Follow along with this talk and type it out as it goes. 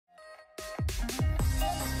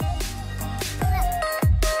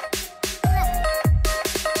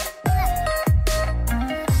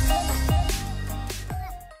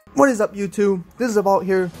What is up, YouTube? This is AVAULT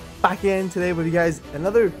here, back again today with you guys.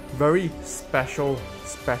 Another very special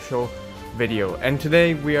video. And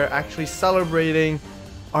today we are actually celebrating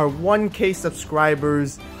our 1K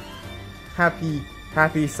subscribers.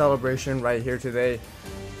 Happy celebration right here today.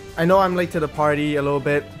 I know I'm late to the party a little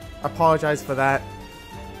bit. Apologize for that.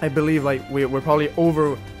 I believe like we're probably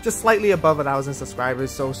over, just slightly above 1,000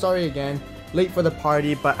 subscribers. So sorry again, late for the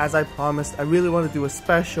party. But as I promised, I really want to do a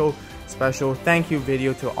special thank you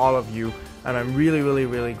video to all of you, and I'm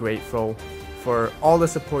really grateful for all the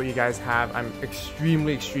support you guys have. I'm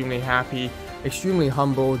extremely happy, extremely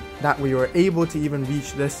humbled that we were able to even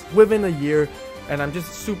reach this within a year, and I'm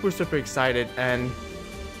just super excited, and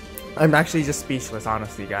I'm actually just speechless,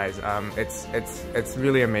 honestly, guys. It's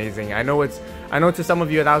really amazing. I know to some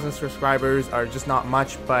of you 1,000 subscribers are just not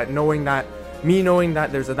much, but knowing that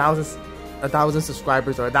there's 1,000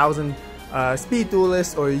 subscribers or 1,000 speed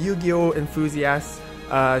duelists or Yu-Gi-Oh enthusiasts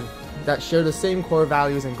that share the same core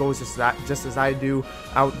values and goals just as I do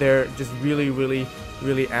out there, just really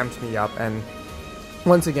amped me up. And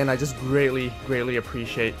once again, I just greatly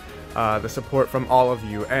appreciate the support from all of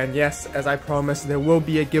you. And yes, as I promised, there will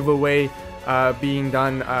be a giveaway being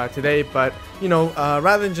done today, but you know,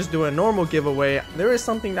 rather than just do a normal giveaway, there is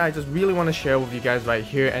something that I just really want to share with you guys right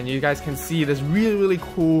here. And you guys can see this really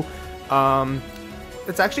cool,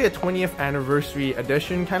 it's actually a 20th anniversary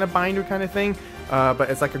edition kind of binder kind of thing, but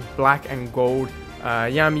it's like a black and gold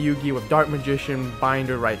Yami Yugi with Dark Magician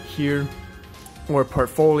binder right here, or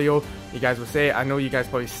portfolio, you guys would say. I know you guys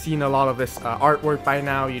probably seen a lot of this artwork by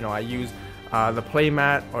now. You know, I use the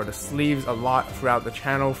playmat or the sleeves a lot throughout the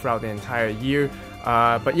channel, throughout the entire year.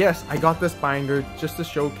 But yes, I got this binder just to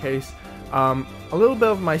showcase a little bit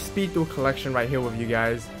of my Speed Duel collection right here with you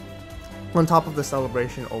guys, on top of the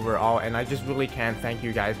celebration overall. And I just really can't thank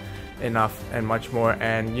you guys enough and much more.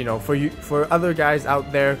 And you know, for other guys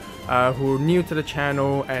out there who are new to the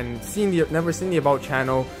channel and never seen the AVAULT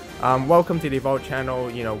channel, welcome to the AVAULT channel.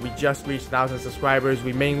 You know, we just reached 1,000 subscribers.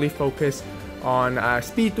 We mainly focus on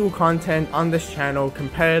speed duel content on this channel,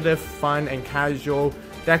 competitive, fun and casual,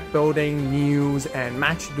 deck building, news and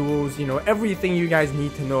match duels. You know, everything you guys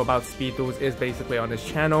need to know about speed duels is basically on this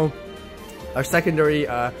channel. Our secondary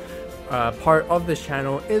part of this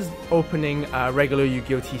channel is opening regular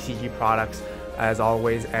Yu-Gi-Oh TCG products, as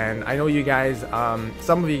always. And I know you guys,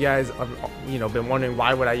 some of you guys have, you know, been wondering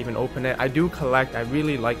why would I even open it. I do collect. I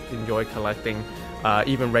really enjoy collecting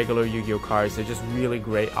even regular Yu-Gi-Oh cards. They're just really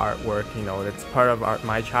great artwork. You know, it's part of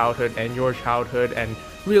my childhood and your childhood, and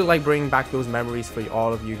really like bringing back those memories for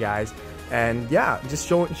all of you guys. And yeah, just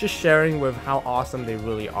sharing with how awesome they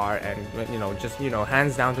really are. And you know,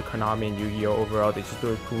 hands down to Konami and Yu-Gi-Oh overall. They just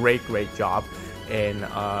do a great job in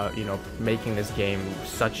you know, making this game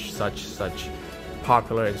such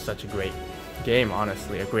popular and such a great game.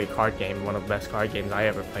 Honestly, a great card game, one of the best card games I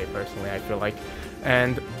ever played personally, I feel like.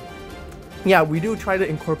 And yeah, we do try to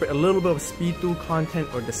incorporate a little bit of speed duel content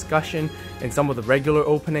or discussion in some of the regular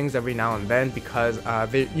openings every now and then, because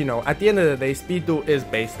you know, at the end of the day, speed duel is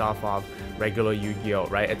based off of regular Yu-Gi-Oh,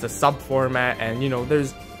 right? It's a sub format, and you know,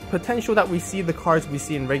 there's potential that we see the cards we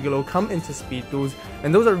see in regular come into speed duels,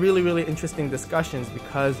 and those are really interesting discussions,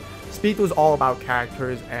 because speed duel is all about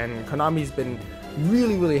characters, and Konami's been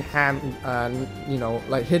really you know,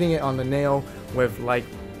 like hitting it on the nail with like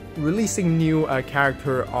releasing new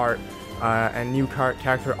character art and new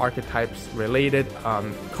character archetypes related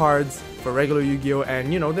cards for regular Yu-Gi-Oh!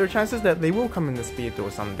 And you know, there are chances that they will come in the Speed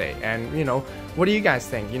Duel someday. And you know, what do you guys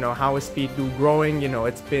think? You know, how is Speed Duel growing? You know,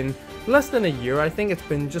 it's been less than a year. I think it's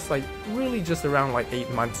been just like really just around like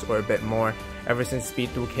 8 months or a bit more ever since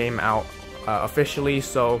Speed Duel came out officially.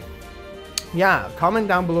 So yeah, comment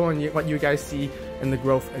down below on what you guys see in the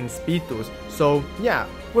growth in speed duels. So yeah,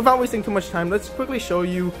 without wasting too much time, let's quickly show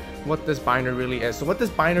you what this binder really is. So what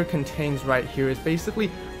this binder contains right here is basically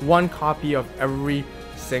one copy of every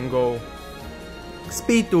single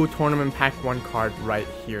Speed Duel Tournament Pack 1 card right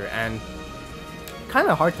here. And kind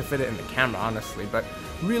of hard to fit it in the camera, honestly, but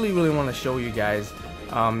really want to show you guys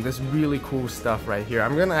this really cool stuff right here.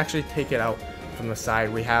 I'm gonna actually take it out from the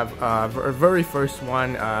side. We have our very first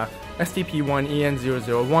one, STP1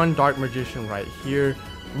 EN001 Dark Magician right here.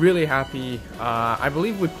 Really happy. I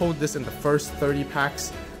believe we pulled this in the first 30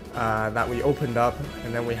 packs that we opened up.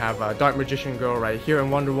 And then we have Dark Magician Girl right here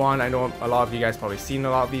and Wonder Wand. I know a lot of you guys probably seen a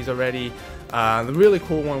lot of these already. The really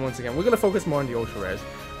cool one, once again, we're going to focus more on the ultra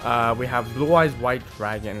rares. We have Blue Eyes White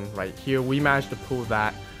Dragon right here. We managed to pull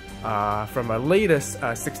that from our latest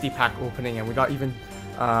 60 pack opening, and we got even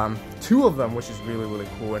 2 of them, which is really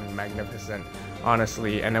cool and magnificent,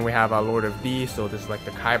 honestly. And then we have our Lord of D, so this is like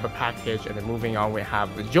the Kaiba package. And then moving on, we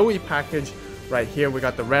have the Joey package right here we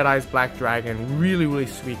got the Red Eyes Black Dragon, really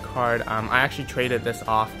sweet card. I actually traded this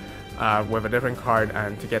off with a different card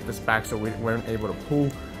and to get this back, so we weren't able to pull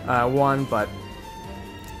one, but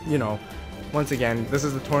you know, once again, this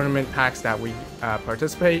is the tournament packs that we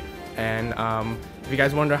participate, and if you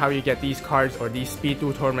guys wonder how you get these cards or these Speed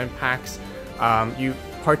Duel tournament packs, you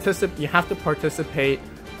have to participate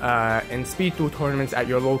in Speed Duel tournaments at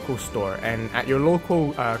your local store, and at your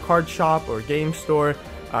local card shop or game store,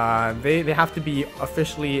 they have to be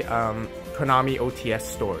officially Konami OTS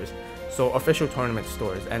stores, so official tournament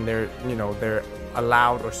stores, and they're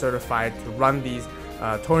allowed or certified to run these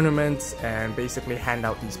tournaments and basically hand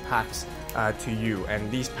out these packs to you. And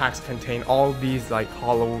these packs contain all these like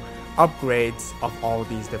holo upgrades of all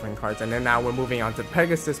these different cards. And then now we're moving on to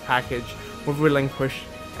Pegasus package with Relinquish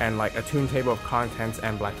and like a Tune Table of Contents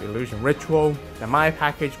and Black Illusion Ritual. The My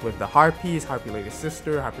package with the Harpies, Harpy Lady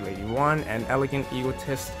Sister, Harpy Lady 1, and Elegant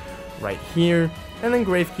Egotist right here. And then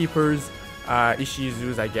Gravekeepers,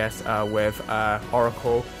 Ishizus, I guess, with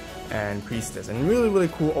Oracle and Priestess, and really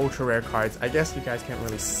cool ultra rare cards. I guess you guys can't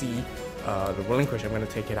really see the Relinquish. I'm going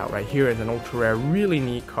to take it out right here. It's an ultra rare, really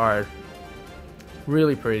neat card,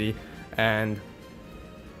 really pretty, and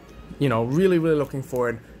you know, really looking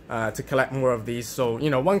forward to collect more of these. So you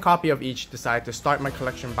know, one copy of each. Decided to start my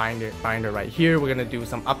collection binder right here. We're gonna do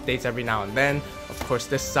some updates every now and then. Of course,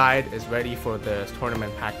 this side is ready for the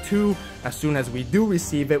tournament pack 2 as soon as we do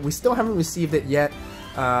receive it. We still haven't received it yet.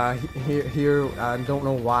 Here, don't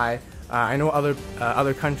know why. I know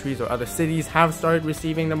other countries or other cities have started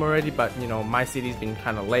receiving them already, but you know, my city's been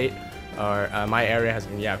kind of late, or my area has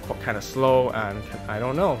been kind of slow, and I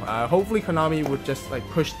don't know. Hopefully Konami would just like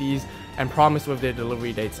push these and promise with their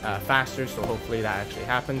delivery dates faster, so hopefully that actually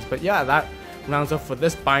happens. But yeah, that rounds up for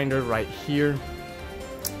this binder right here.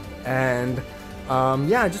 And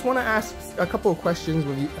yeah, I just want to ask a couple of questions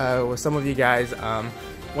with some of you guys.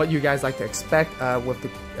 What you guys like to expect with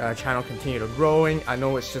the channel continue to growing. I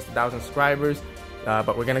know it's just 1,000 subscribers,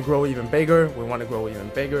 but we're gonna grow even bigger. We want to grow even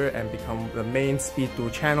bigger and become the main Speed Duel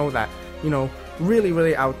channel that, you know,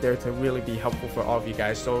 really out there to really be helpful for all of you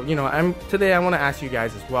guys. So you know, today I want to ask you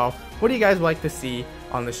guys as well, what do you guys like to see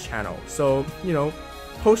on this channel? So you know,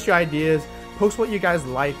 post your ideas, post what you guys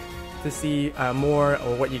like to see more,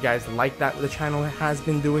 or what you guys like that the channel has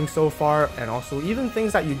been doing so far, and also even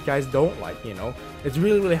things that you guys don't like. You know, it's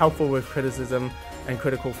really helpful with criticism and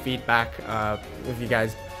critical feedback. If you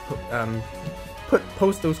guys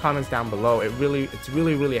post those comments down below, it's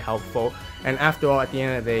really helpful. And after all, at the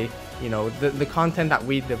end of the day, you know, the content that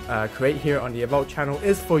we create here on the AVAULT channel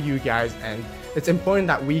is for you guys, and it's important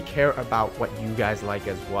that we care about what you guys like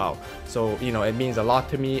as well. So you know, it means a lot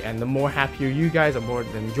to me, and the more happier you guys, the more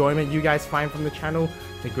the enjoyment you guys find from the channel,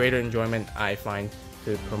 the greater enjoyment I find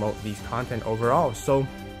to promote these content overall. So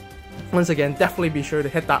once again, definitely be sure to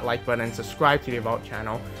hit that like button and subscribe to the AVAULT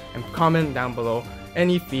channel, and comment down below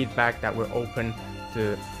any feedback that we're open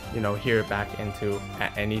to, you know, hear back into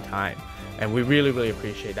at any time, and we really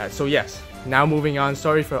appreciate that. So yes, now moving on.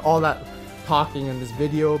 Sorry for all that talking in this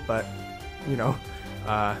video, but you know,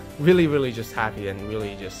 really just happy and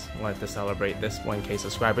really just wanted to celebrate this 1K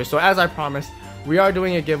subscribers. So as I promised, we are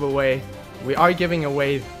doing a giveaway. We are giving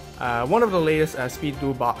away one of the latest Speed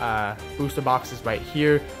Duel booster boxes right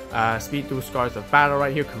here. Speed Duel Scars of Battle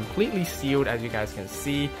right here, completely sealed, as you guys can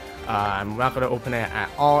see. I'm not gonna open it at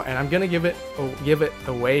all, and I'm gonna give it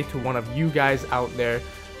away to one of you guys out there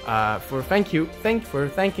for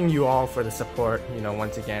thanking you all for the support. You know,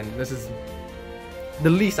 once again, this is the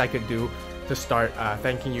least I could do to start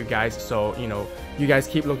thanking you guys. So you know, you guys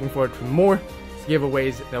keep looking forward to more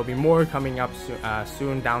giveaways. There'll be more coming up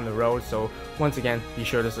soon down the road. So once again, be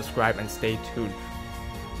sure to subscribe and stay tuned.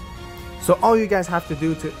 So all you guys have to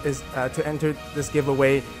do to enter this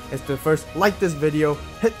giveaway is to first like this video,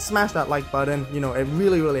 smash that like button. You know, it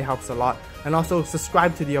really helps a lot. And also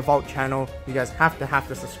subscribe to the AVAULT channel. You guys have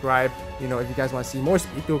to subscribe, you know, if you guys want to see more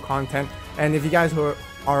Speed Duel content. And if you guys who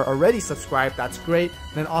are already subscribed, that's great.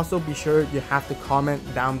 Then also be sure you have to comment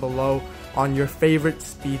down below on your favorite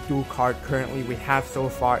Speed Duel card currently we have so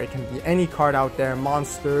far. It can be any card out there,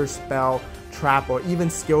 monster, spell, trap, or even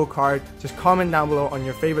skill card. Just comment down below on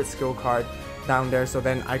your favorite skill card down there, so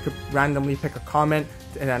then I could randomly pick a comment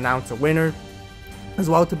and announce a winner. As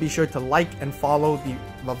well, to be sure to like and follow the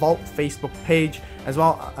AVAULT Facebook page. As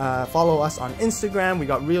well, follow us on Instagram. We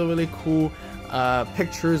got really cool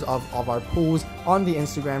pictures of our pools on the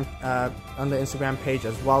Instagram on the Instagram page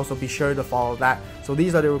as well, so be sure to follow that. So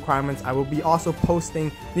these are the requirements. I will be also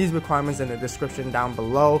posting these requirements in the description down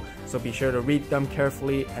below, so be sure to read them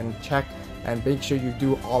carefully and check and make sure you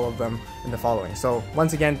do all of them in the following. So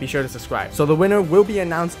once again, be sure to subscribe. So the winner will be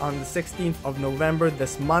announced on the 16th of November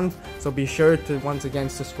this month, so be sure to once again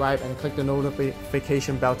subscribe and click the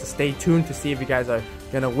notification bell to stay tuned to see if you guys are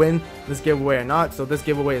gonna win this giveaway or not. So this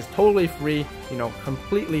giveaway is totally free, you know,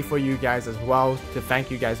 completely for you guys as well, to thank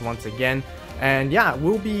you guys once again. And yeah,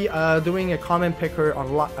 we'll be doing a comment picker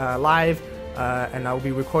on live, and I'll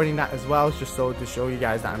be recording that as well, just so to show you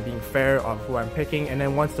guys that I'm being fair of who I'm picking. And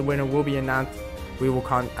then once the winner will be announced, we will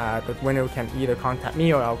the winner can either contact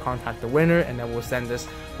me or I'll contact the winner, and then we'll send this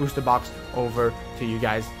booster box over to you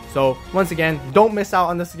guys. So once again, don't miss out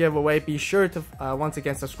on this giveaway. Be sure to once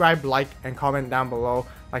again subscribe, like, and comment down below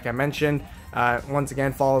like I mentioned. Once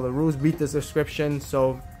again, follow the rules, read the description.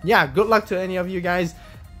 So yeah, good luck to any of you guys.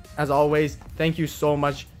 As always, thank you so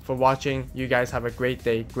much for watching. You guys have a great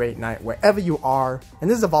day, great night, wherever you are. And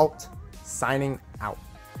this is AVAULT, signing out.